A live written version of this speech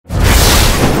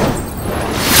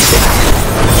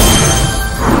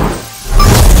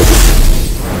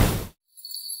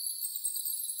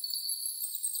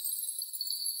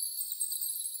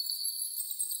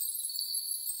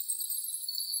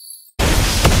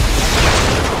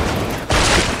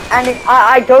And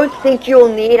I don't think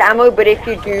you'll need ammo, but if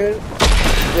you do,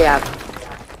 yeah.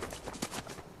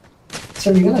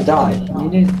 So you're gonna die. You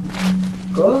need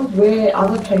go where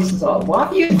other places are. Why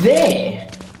are you there?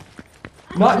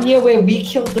 Not near where we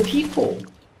killed the people.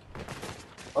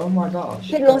 Oh my gosh.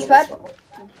 Hit launchpad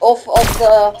off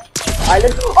the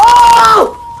island.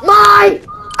 Oh my!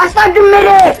 I sniped him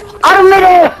mid-air! Out of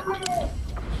mid-air!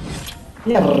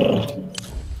 Yeah.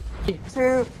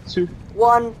 2,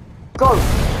 1, go!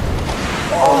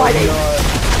 Oh my days!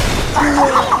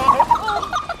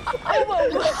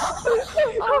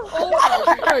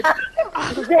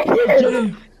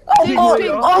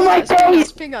 Oh my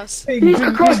days! Ping us. He's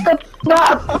across the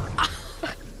map!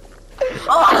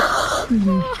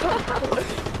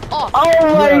 Oh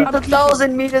my,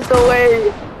 1,000 meters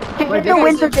away! If the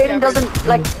winter Jaden doesn't,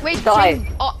 like, die.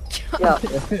 Jaden. Oh. Yeah.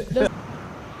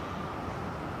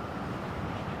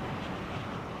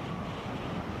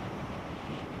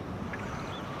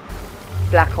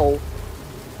 Black hole.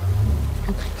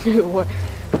 What?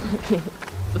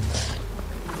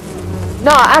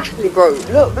 No, actually, bro,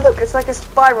 look, it's like a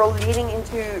spiral leading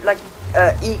into, like,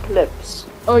 eclipse.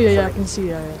 Oh yeah, I can see.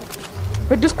 Yeah.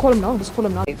 Wait, just call him now.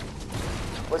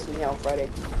 Wasn't here on Friday.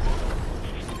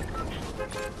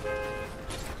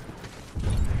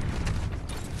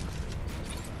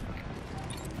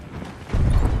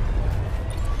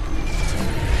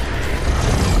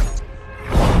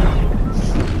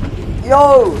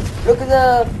 Yo, look at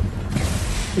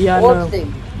the orb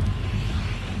thing.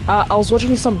 I was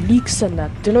watching some leaks and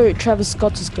that. Do you know Travis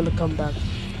Scott is gonna come back?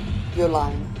 You're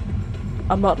lying.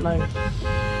 I'm not lying.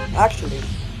 Actually.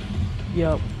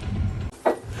 Yeah.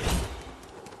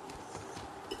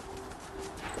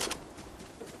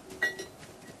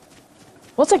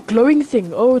 What's that glowing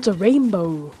thing? Oh, it's a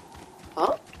rainbow.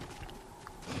 Huh?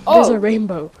 There's a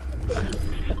rainbow.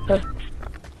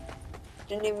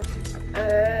 Didn't even.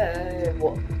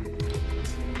 What?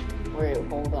 Wait,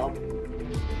 hold up.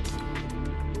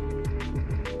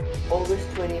 August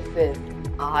 25th.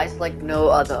 Eyes like no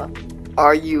other.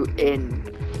 Are you in?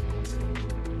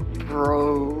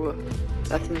 Bro.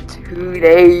 That's in 2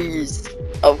 days.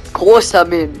 Of course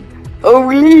I'm in.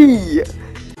 Holy!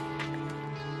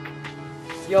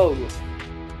 Yo.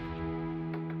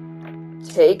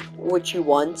 Take what you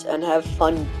want and have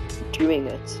fun doing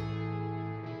it.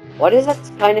 Why does that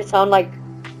kind of sound like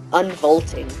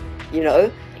unvaulting? You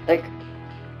know? Like,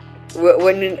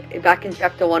 back in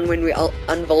chapter 1 when we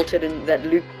unvaulted in that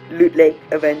loot lake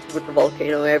event with the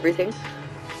volcano and everything.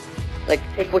 Like,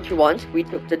 take what you want. We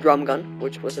took the drum gun,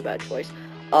 which was a bad choice.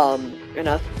 And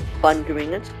have fun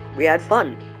doing it. We had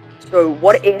fun. So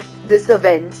what if this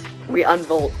event we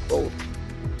unvault?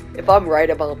 If I'm right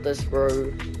about this,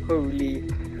 bro, holy,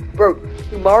 bro,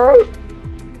 tomorrow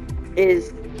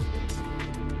is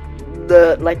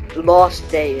the last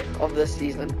day of this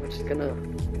season, which is gonna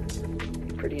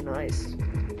be pretty nice.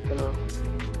 Gonna,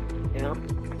 you know,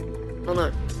 I don't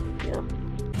know, yeah.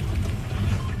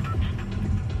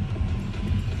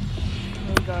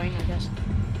 I'm going, I guess.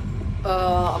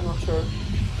 I'm not sure.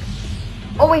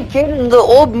 Oh wait, Jaden, the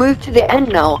orb moved to the end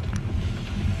now.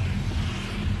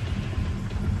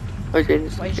 Okay,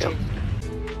 yeah.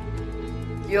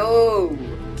 Yo!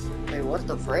 Wait, what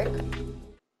the frick?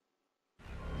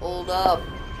 Hold up.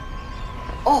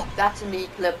 Oh, that's an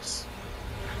eclipse.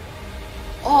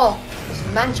 Oh, this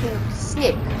mansion looks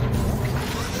sick.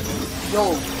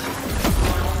 Yo.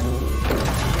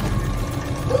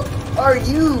 Who are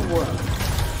you?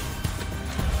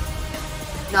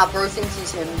 Nah, bro thinks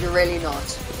he's him. You're really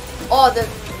not. Oh,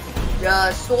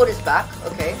 the sword is back.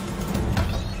 Okay.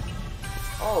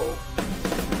 Oh.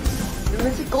 The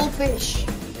mythic goldfish.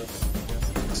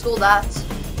 I saw that.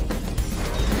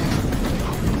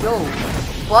 Yo.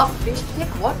 What? Fish pick?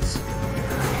 What?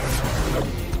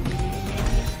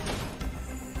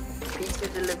 Pizza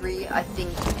delivery. I think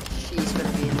she's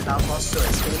gonna be in the battle boss, so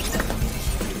it's me.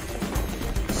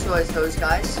 So is those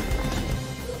guys.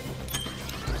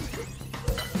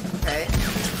 Okay.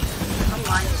 I'm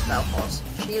lying this battle boss.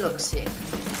 She looks sick.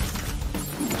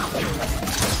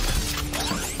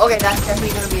 Okay, that's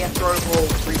definitely gonna be a throwable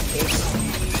briefcase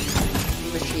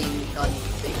machine gun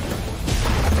thing.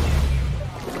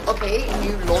 Okay,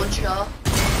 new launcher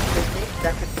mythic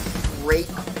that could break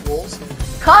walls.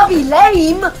 Can't be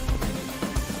lame!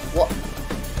 What?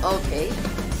 Okay.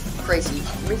 Crazy.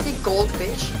 Mythic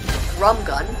goldfish. Rum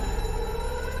gun.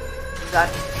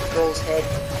 That girl's head.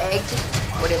 Egg.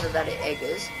 Whatever that egg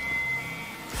is.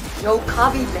 Yo,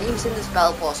 can't be lames in this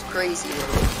battle boss. Crazy,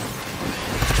 really.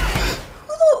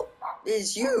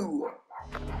 Is you.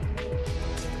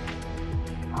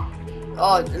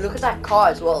 Oh, look at that car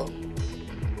as well.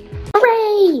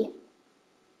 Hooray!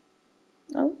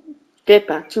 Oh. Get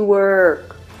back to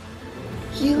work.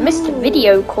 Missed a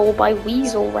video call by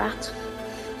Weasel Rat.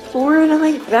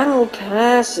 Fortnite Battle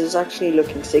Pass is actually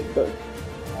looking sick though.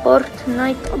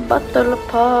 Fortnite Battle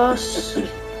Pass.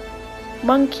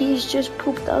 Monkeys just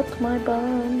pooped out my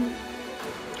bum.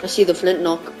 I see the flint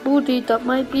knock. Booted up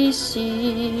my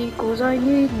PC, cause I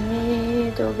need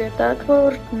me to get that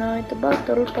Fortnite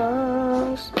Battle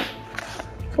Pass.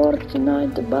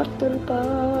 Fortnite Battle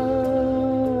Pass.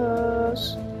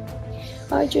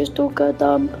 I just took a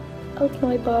dump out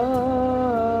my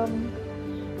bum.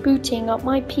 Booting up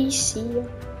my PC,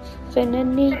 finna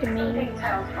need me.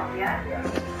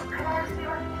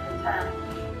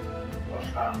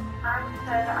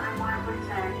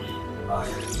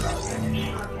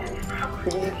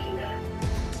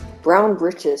 Brown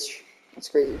British. That's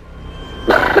crazy.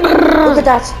 Look at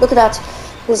that! Look at that!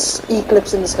 This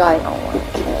eclipse in the sky.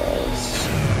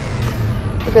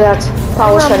 Look at that.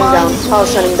 Power shutting down. Power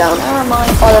shutting down.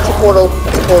 Oh, that's a portal.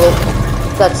 That's a portal.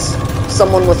 That's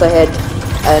someone with a head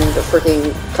and a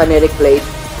freaking kinetic blade.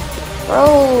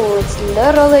 Bro, it's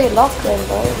literally Lachlan,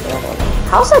 bro. Literally.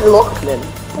 How's that Lachlan?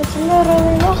 It's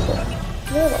literally Lachlan.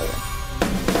 Literally.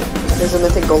 There's a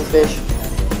mythic goldfish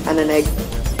and an egg.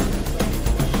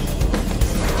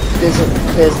 There's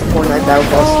the Fortnite Battle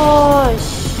Pass.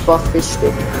 Gosh. Buff fish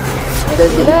stick.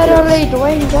 It's literally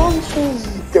Dwayne Johnson.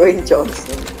 Dwayne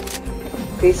Johnson.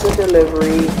 Pizza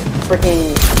delivery.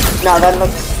 Freaking. Nah, that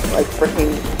looks like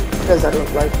freaking. What does that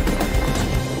look like?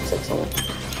 Looks like someone.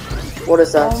 What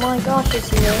is that? Oh my gosh,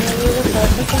 it's literally the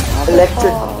perfect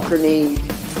Electric grenade.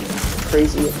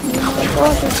 Crazy. Oh my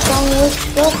gosh, it's strong with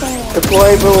girlfriend.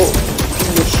 Deployable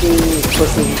machine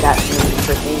pushing that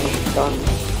freaking gun.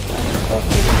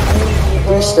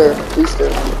 Booster.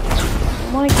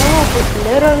 Oh my gosh, it's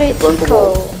literally Tico.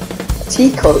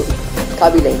 Tico.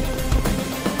 Cabby Lane.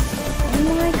 Oh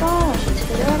my gosh, it's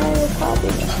literally Cabby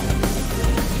Lane.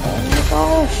 Oh my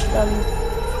gosh,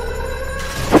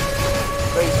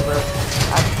 Crazy, bro.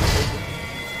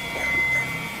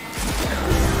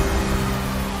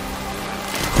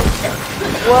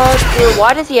 What? Dude,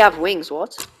 why does he have wings?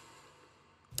 What?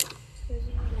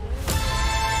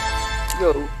 Yo.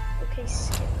 Okay,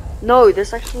 skip. No,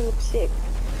 this actually looks sick.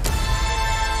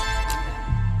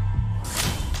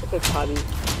 Look at Cabby.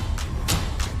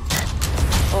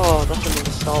 Oh, that's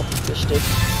another stop. Just stick.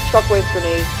 Shockwave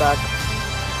grenade back.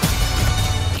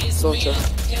 Launcher.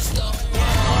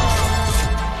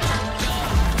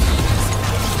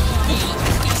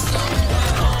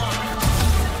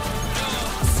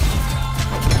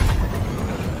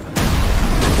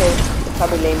 Okay, the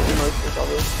Cabby Lane emote is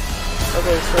obvious.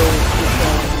 Okay, so you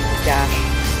can dash,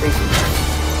 crazy.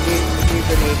 New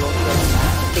grenade launcher.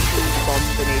 Sticky bomb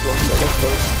grenade launcher, let's go.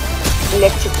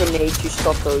 Electric grenade to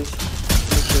stop those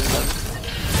machine guns.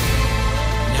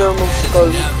 Thermal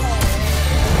scope.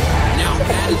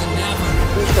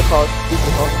 Booster cost.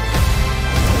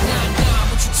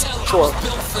 Sure.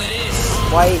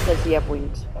 Why does he have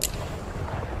wings?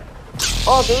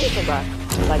 Oh, there is a back.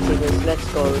 Lightsabers, let's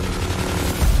go.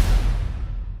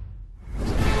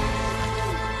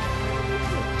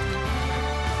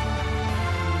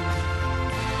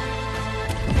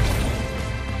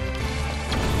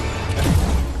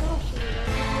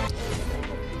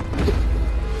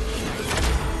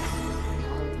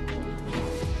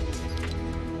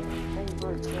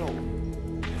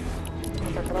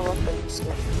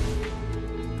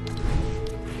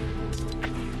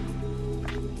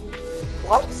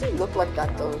 Why does he look like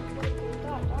that though?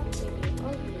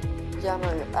 Yeah, no,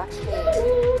 actually,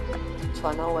 so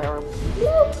I know where I'm.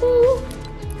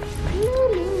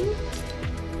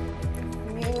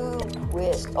 New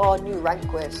quest. Oh, new rank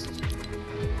quest.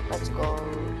 Let's go.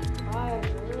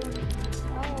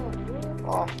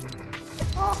 Oh.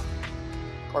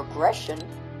 Progression.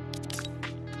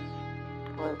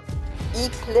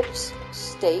 Eclipse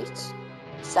state.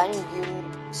 Sanguine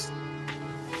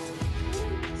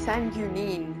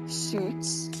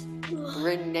suits.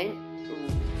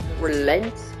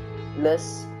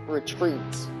 Relentless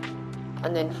retreat.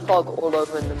 And then fog all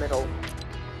over in the middle.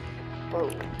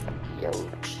 Bro, yo,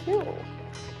 chill.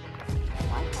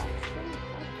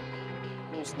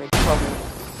 Just make trouble.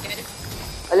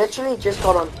 I literally just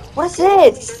got on. What is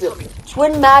this?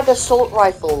 Twin mag assault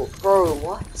rifle. Bro,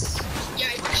 what? Yeah,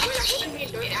 it was actually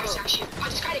really good. It was actually, I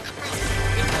just got it correct.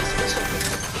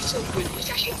 It's so good. It's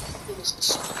actually,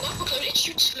 not for close, it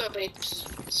shoots slow, but it keeps.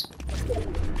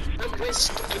 I'm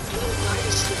risk.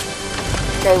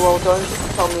 Okay, well, don't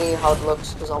tell me how it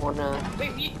looks, because I wanna.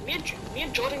 Wait, me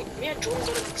and Jordan got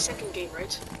a second game,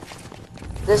 right?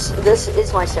 This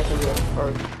is my second game,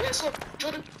 bro. Yeah, so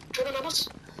Jordan, Jordan levels?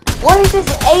 What is this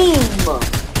aim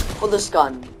for this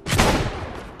gun?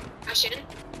 Ashton?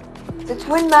 The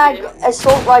twin mag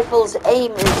assault rifle's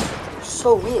aim is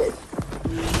so weird.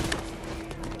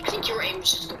 I think your aim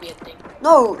is just a weird thing.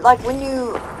 No, like when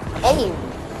you aim,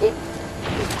 it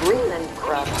is green and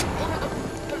crap.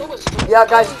 Yeah,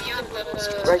 guys. Oh, yeah,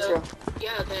 Right here.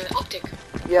 Yeah, the optic.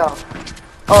 Yeah.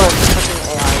 Oh, it's fucking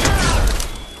AI.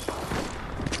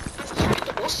 Let's try to get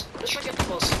the boss. Let's try to get the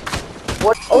boss.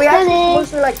 What? Oh, we actually Really?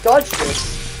 supposed to like dodge this.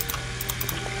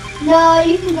 No,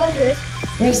 you can go through it.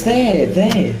 Where's there?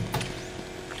 There.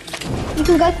 You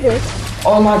can go through it.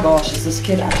 Oh my gosh, is this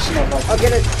kid actually not like... I'll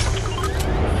get it.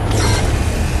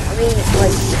 I mean,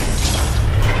 like,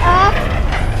 Ah,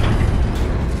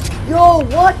 yo,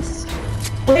 what?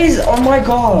 Please, oh my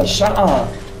gosh, shut up.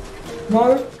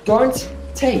 No, don't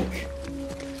take.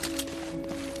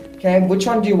 Okay, which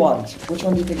one do you want? Which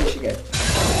one do you think you should get?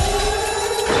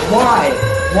 Why?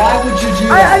 Why would you do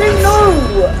that? I didn't know.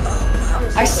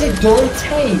 I said don't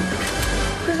take.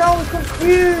 Because I was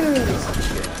confused.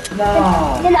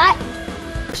 Nah. then I.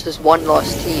 It's just one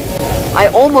lost team. I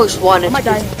almost won. I might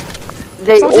die.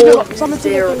 They Someone's all gonna- someone's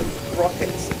used their gonna-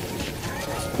 rockets.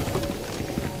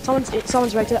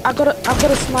 Someone's right there. I've got a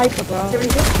sniper, bro.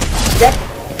 76. Dead.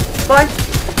 Fine.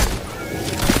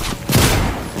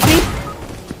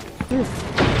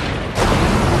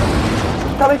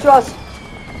 Coming to us.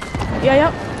 Yeah,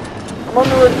 yeah. I'm on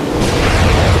the roof.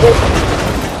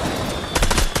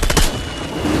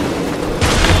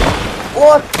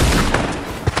 What?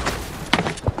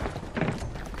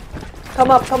 Come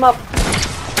up, come up.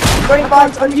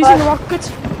 25, I'm using the 25.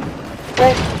 rocket.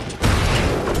 Okay.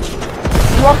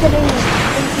 Rocketing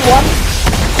into one.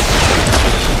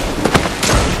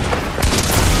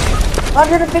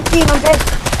 115, I'm dead.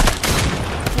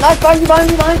 Nice, behind you,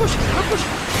 behind you, behind you.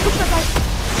 Push that guy.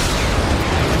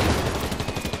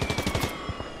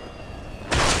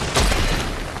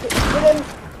 Hit him.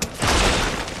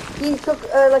 He took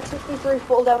like 63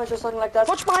 full damage or something like that.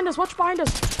 Watch behind us. Let's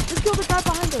kill the guy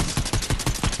behind us.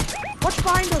 Watch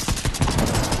behind us.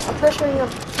 I'm pressuring him.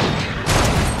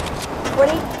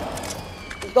 20.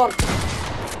 He's gone.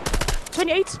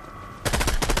 28.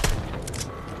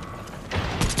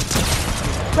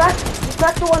 Crack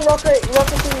the one rocketing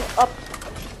up.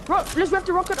 We have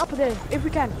to rocket up there if we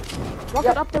can. Rocket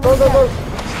Yep. up there. Go, when go, we go. can.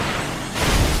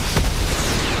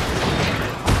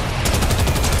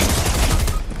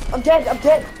 I'm dead.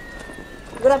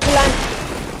 I'm gonna have to land.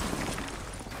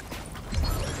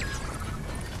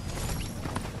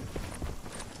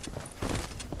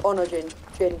 Oh no, Jaden.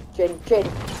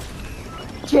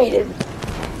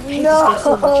 No!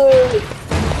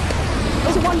 It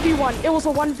was a 1v1. It was a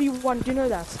 1v1. Do you know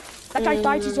that? That guy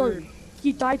died to zone.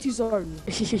 He died to zone.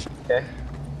 Okay.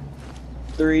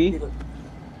 3,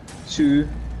 2,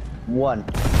 1.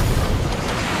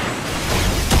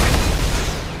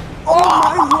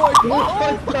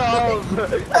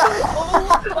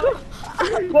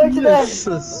 Go to them.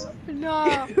 Jesus.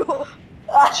 No.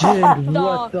 Jin, No,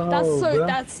 what the hell, bro?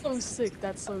 that's so sick.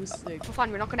 That's so sick. For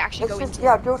fun, we're not gonna actually Let's go just, into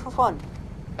yeah, do it for fun.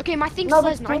 Okay, my thing No, still but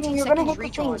has Jaden, 19 you're gonna seconds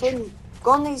hit the thing. recharge. Jaden,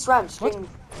 go on these ramps. Jaden,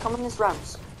 come on these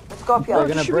ramps. Let's go up They're here.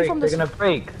 gonna shoot me break, from they're this- gonna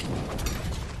break.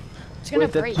 It's gonna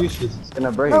Wait, break. that's useless, it's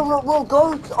gonna break. No, we'll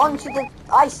go onto the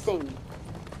ice thing.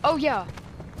 Oh yeah.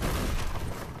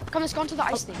 Come, let's go onto the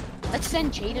ice thing. Let's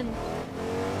send Jaden.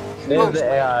 There's the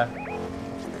AI.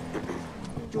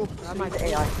 Sweet the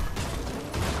AI.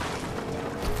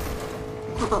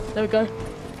 There we go.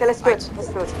 Okay, let's do it. Let's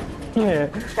do it. Yeah.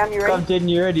 Cam, you Come, ready? Jin,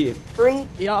 you ready? 3,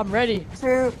 Yeah, I'm ready.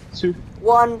 2, 2.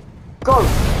 1, go!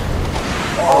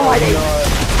 Oh my days!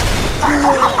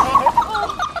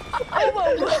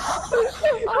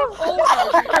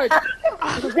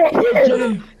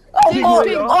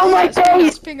 Oh my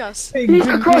days! Ping us. He's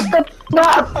across the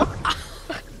map!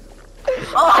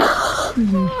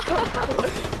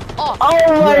 Oh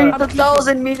my,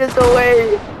 1,000 meters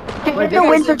away! Can you the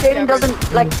winter Jaden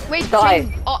doesn't like Wait, die?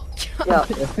 Jaden. Oh. Yeah.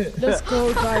 Let's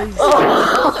go, guys.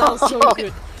 That was so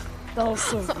good. That was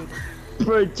so good.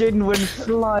 Bro, Jin went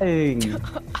flying.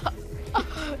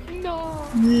 No.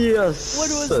 Yes. What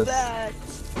was that?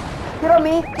 Get on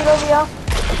me, get over here.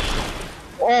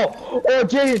 Oh,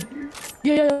 Jin.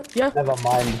 Yeah. Never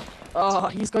mind. Oh,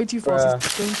 he's going too fast. Bruh.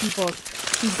 He's going too fast.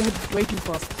 He's going way too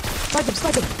fast. Snipe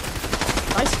him.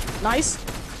 Nice.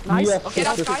 You are Okay,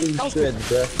 that was fucking good. shit,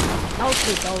 bro. That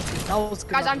was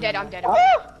good. Guys, I'm dead.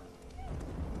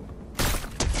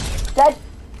 Dead.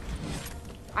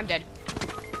 I'm dead.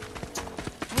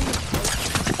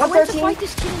 I I'm went to 13. fight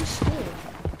this kid in school.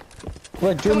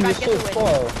 Bro, Jin, Come on, you're guys, so get the win.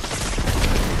 far.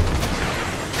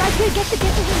 Guys, wait, get the win.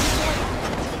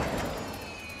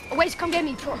 Wait, come get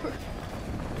me, bro.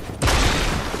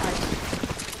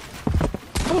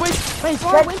 Oh, wait. Bro,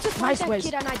 I went to find Nice that whiz.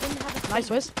 kid and I didn't have a Nice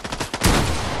thing. whiz.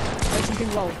 Wait,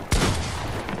 something low.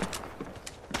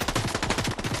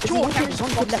 There's one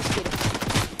kid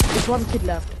left. There's one kid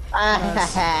left.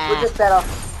 We're just better.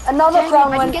 Another Dang it,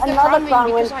 crown I win, didn't get the another crown win crown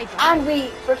win, because I died. and we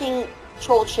freaking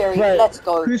troll cherry. Wait, Let's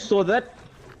go. Who saw that?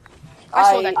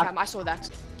 I saw that, Cam. I saw that.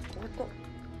 What the?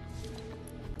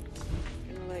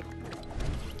 You know, like.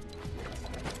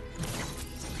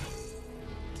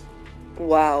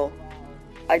 Wow.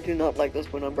 I do not like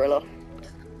this wind umbrella.